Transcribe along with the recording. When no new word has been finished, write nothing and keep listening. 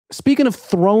Speaking of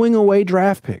throwing away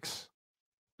draft picks,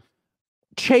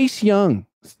 Chase Young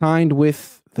signed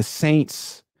with the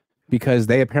Saints because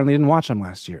they apparently didn't watch him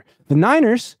last year. The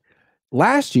Niners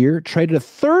last year traded a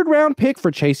 3rd-round pick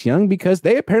for Chase Young because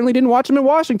they apparently didn't watch him in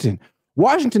Washington.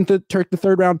 Washington took the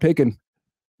 3rd-round pick, and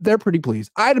they're pretty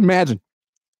pleased, I'd imagine.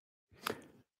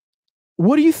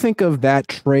 What do you think of that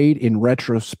trade in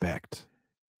retrospect?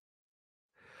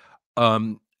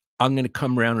 I'm going to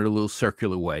come around in a little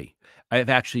circular way. I've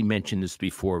actually mentioned this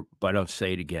before, but I'll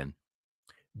say it again.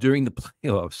 During the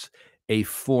playoffs, a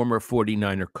former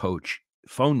 49er coach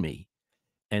phoned me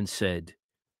and said,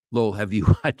 Lowell, have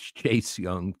you watched Chase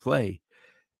Young play?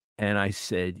 And I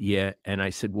said, yeah. And I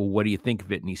said, well, what do you think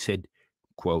of it? And he said,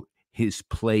 quote, his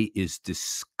play is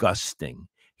disgusting.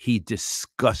 He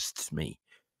disgusts me.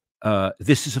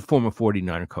 This is a former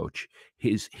 49er coach.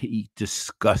 He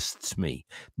disgusts me,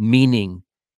 meaning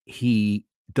he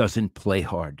doesn't play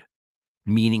hard,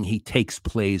 meaning he takes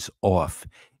plays off,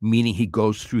 meaning he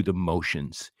goes through the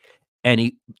motions.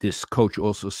 And this coach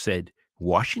also said,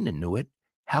 Washington knew it.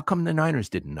 How come the Niners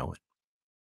didn't know it?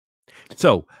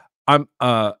 So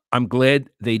I'm glad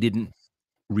they didn't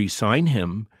re-sign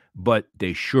him, but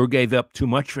they sure gave up too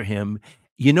much for him.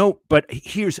 But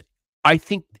I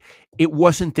think it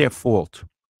wasn't their fault.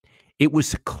 It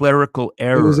was a clerical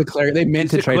error. They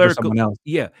meant to trade for someone else.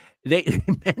 Yeah, they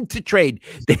meant to trade.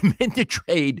 They meant to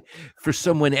trade for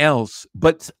someone else,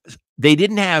 but they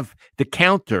didn't have the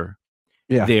counter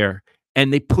there,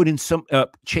 and they put in some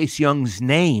Chase Young's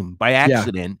name by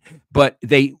accident. Yeah. But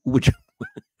they were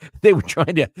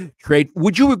trying to trade.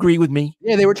 Would you agree with me?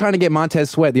 Yeah, they were trying to get Montez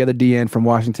Sweat, the other DN from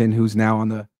Washington, who's now on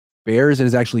the Bears and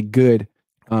is actually good.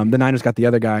 The Niners got the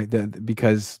other guy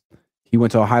because he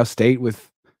went to Ohio State with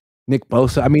Nick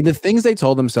Bosa. I mean, the things they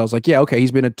told themselves, like, yeah, okay,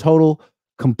 he's been a total,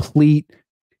 complete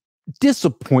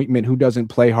disappointment who doesn't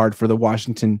play hard for the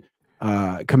Washington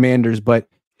Commanders, but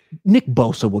Nick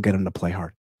Bosa will get him to play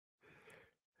hard.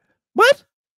 What?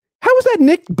 How is that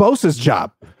Nick Bosa's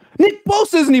job? Nick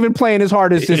Bosa isn't even playing as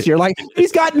hard as this year. Like,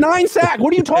 he's got 9 sacks.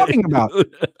 What are you talking about?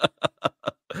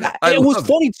 It was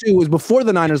funny, too, was before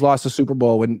the Niners lost the Super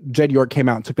Bowl, when Jed York came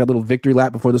out and took that little victory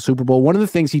lap before the Super Bowl, one of the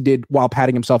things he did while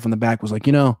patting himself on the back was like,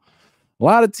 a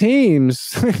lot of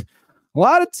teams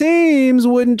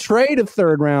wouldn't trade a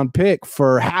 3rd-round pick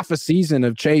for half a season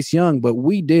of Chase Young, but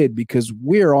we did because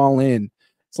we're all in.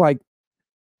 It's like,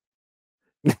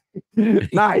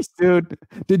 nice, dude.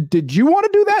 Did you want to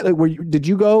do that? Like, did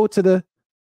you go to the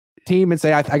team and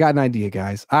say, I got an idea,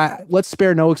 guys. Let's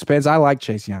spare no expense. I like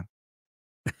Chase Young.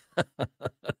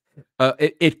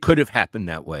 It could have happened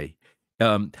that way.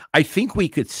 I think we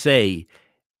could say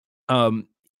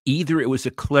either it was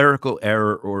a clerical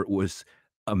error or it was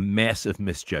a massive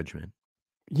misjudgment.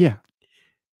 Yeah.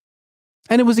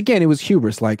 And it was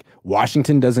hubris. Like,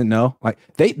 Washington doesn't know. Like,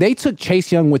 they took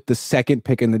Chase Young with the 2nd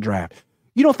pick in the draft.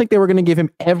 You don't think they were going to give him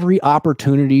every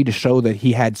opportunity to show that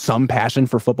he had some passion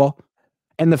for football?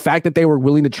 And the fact that they were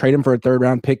willing to trade him for a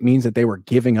 3rd-round pick means that they were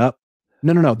giving up?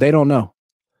 No. They don't know.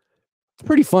 It's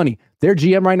pretty funny. Their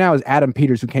GM right now is Adam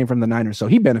Peters, who came from the Niners, so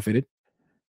he benefited.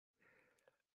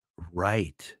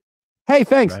 Right. Hey,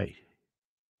 thanks. Right.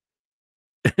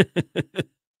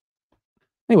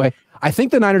 Anyway, I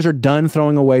think the Niners are done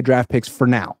throwing away draft picks for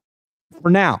now.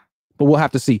 But we'll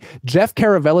have to see. Jeff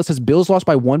Caravella says Bills lost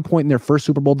by 1 point in their first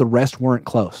Super Bowl. The rest weren't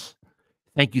close.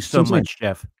 Thank you so much,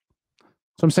 Jeff.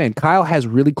 So I'm saying Kyle has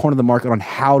really cornered the market on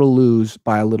how to lose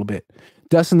by a little bit.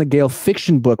 Dustin the Gale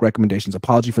fiction book recommendations.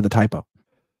 Apology for the typo.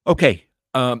 Okay.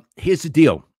 Here's the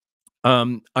deal.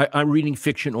 I'm reading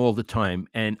fiction all the time,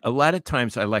 and a lot of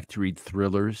times I like to read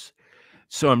thrillers.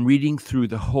 So I'm reading through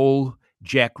the whole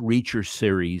Jack Reacher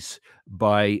series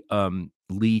by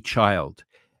Lee Child.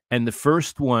 And the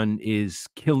first one is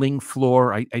Killing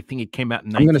Floor. I think it came out in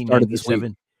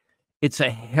 1997. It's a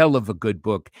hell of a good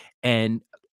book. And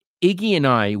Iggy and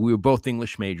I, we were both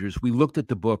English majors. We looked at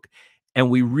the book and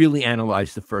we really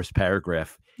analyzed the first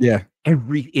paragraph. Yeah.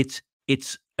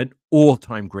 It's an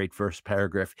all-time great first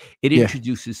paragraph. It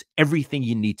introduces everything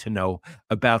you need to know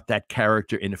about that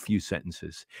character in a few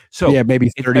sentences. So yeah, maybe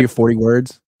 30 or 40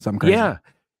 words. Something crazy. Yeah.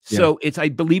 So I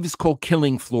believe it's called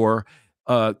Killing Floor.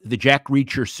 The Jack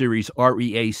Reacher series,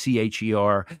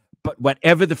 Reacher. But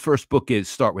whatever the first book is,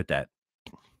 start with that.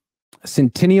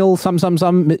 Centennial, some,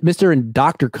 Mr. and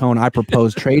Dr. Cohn, I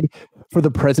propose trade for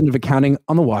the president of accounting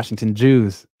on the Washington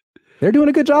Jews. They're doing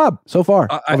a good job so far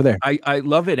over there. I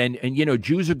love it. And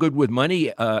Jews are good with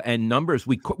money and numbers.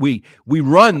 We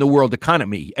run the world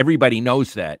economy. Everybody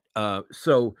knows that. That's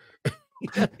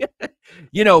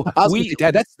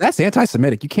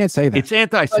anti-Semitic. You can't say that. It's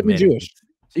anti-Semitic. Jewish.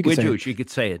 We're Jewish. You could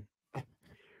say it.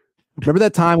 Remember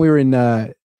that time we were in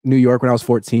New York when I was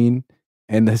 14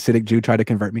 and the Hasidic Jew tried to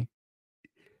convert me?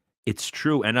 It's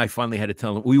true, and I finally had to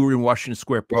tell him we were in Washington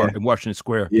Square Park Yeah. in Washington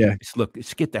Square. Yeah. It's, "Look,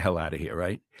 let's get the hell out of here,"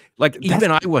 right? Like, That's even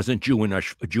I wasn't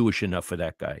Jewish enough for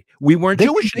that guy. We weren't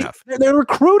Jewish enough. They're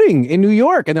recruiting in New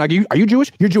York, and they're like, "Are you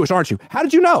Jewish? You're Jewish, aren't you? How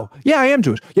did you know? Yeah, I am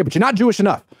Jewish. Yeah, but you're not Jewish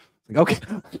enough." Like, okay,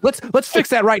 let's fix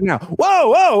that right now.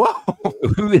 Whoa.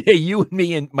 Hey, you and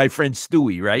me and my friend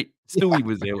Stewie, right? Stewie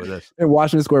was there with us. In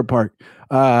Washington Square Park.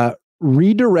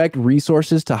 Redirect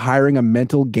resources to hiring a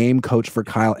mental game coach for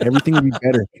Kyle. Everything will be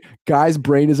better. Guy's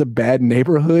brain is a bad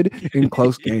neighborhood in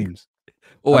close games.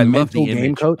 Oh, I love the mental game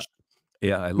image. coach.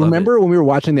 Yeah, I love Remember when we were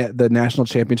watching the national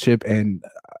championship and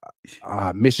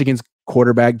Michigan's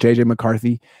quarterback, JJ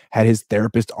McCarthy, had his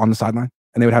therapist on the sideline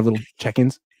and they would have little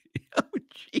check-ins? Oh,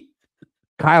 geez.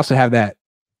 Kyle should have that.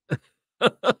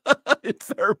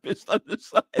 Therapist on the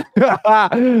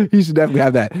side. He should definitely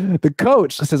have that. The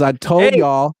coach says, I told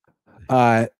y'all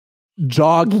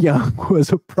jog young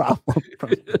was a problem.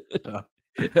 Yeah,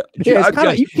 it's kind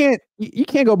of, you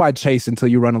can't go by Chase until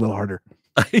you run a little harder.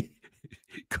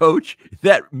 Coach,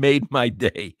 that made my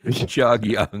day. Jog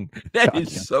young. That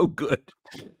is so good.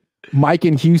 Mike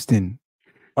in Houston,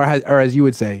 or as you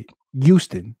would say,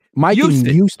 Houston. Mike in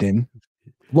Houston.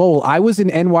 Lowell, I was in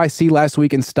NYC last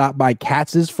week and stopped by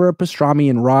Katz's for a pastrami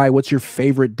and rye. What's your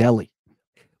favorite deli?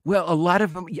 Well, a lot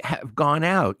of them have gone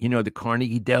out. You know, the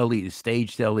Carnegie Deli, the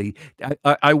Stage Deli.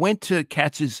 I went to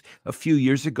Katz's a few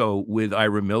years ago with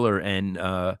Ira Miller, and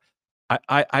I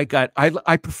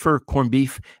prefer corned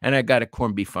beef, and I got a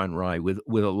corned beef on rye with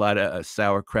a lot of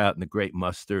sauerkraut and the great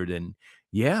mustard, and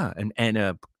yeah, and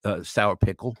a sour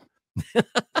pickle.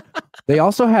 They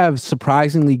also have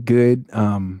surprisingly good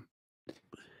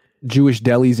Jewish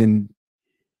delis in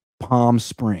Palm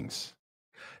Springs.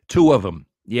 2 of them,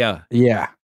 yeah.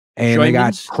 And they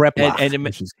got Kreplach,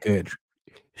 which is good.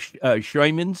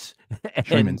 Scheuman's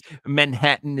and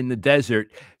Manhattan in the desert.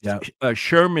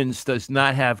 Sherman's does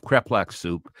not have Kreplach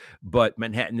soup, but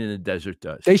Manhattan in the desert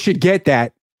does. They should get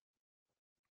that.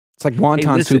 It's like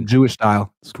wonton soup, Jewish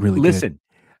style. It's really good.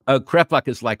 Kreplach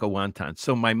is like a wonton.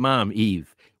 So my mom,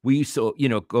 Eve, we used to,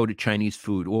 go to Chinese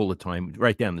food all the time,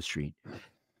 right down the street.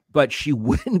 But she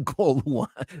wouldn't call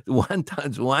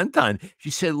wontons wonton. She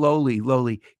said,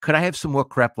 Lowly, could I have some more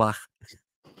Kreplach?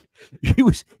 She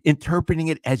was interpreting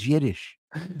it as Yiddish.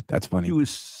 That's funny. She was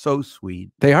so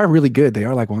sweet. They are really good. They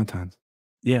are like wontons.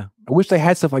 Yeah. I wish they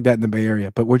had stuff like that in the Bay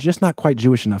Area, but we're just not quite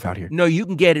Jewish enough out here. No, you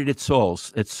can get it at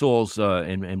Saul's. At Saul's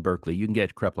in Berkeley. You can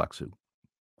get Kreplach soup.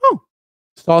 Oh,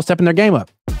 Saul's stepping their game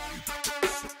up.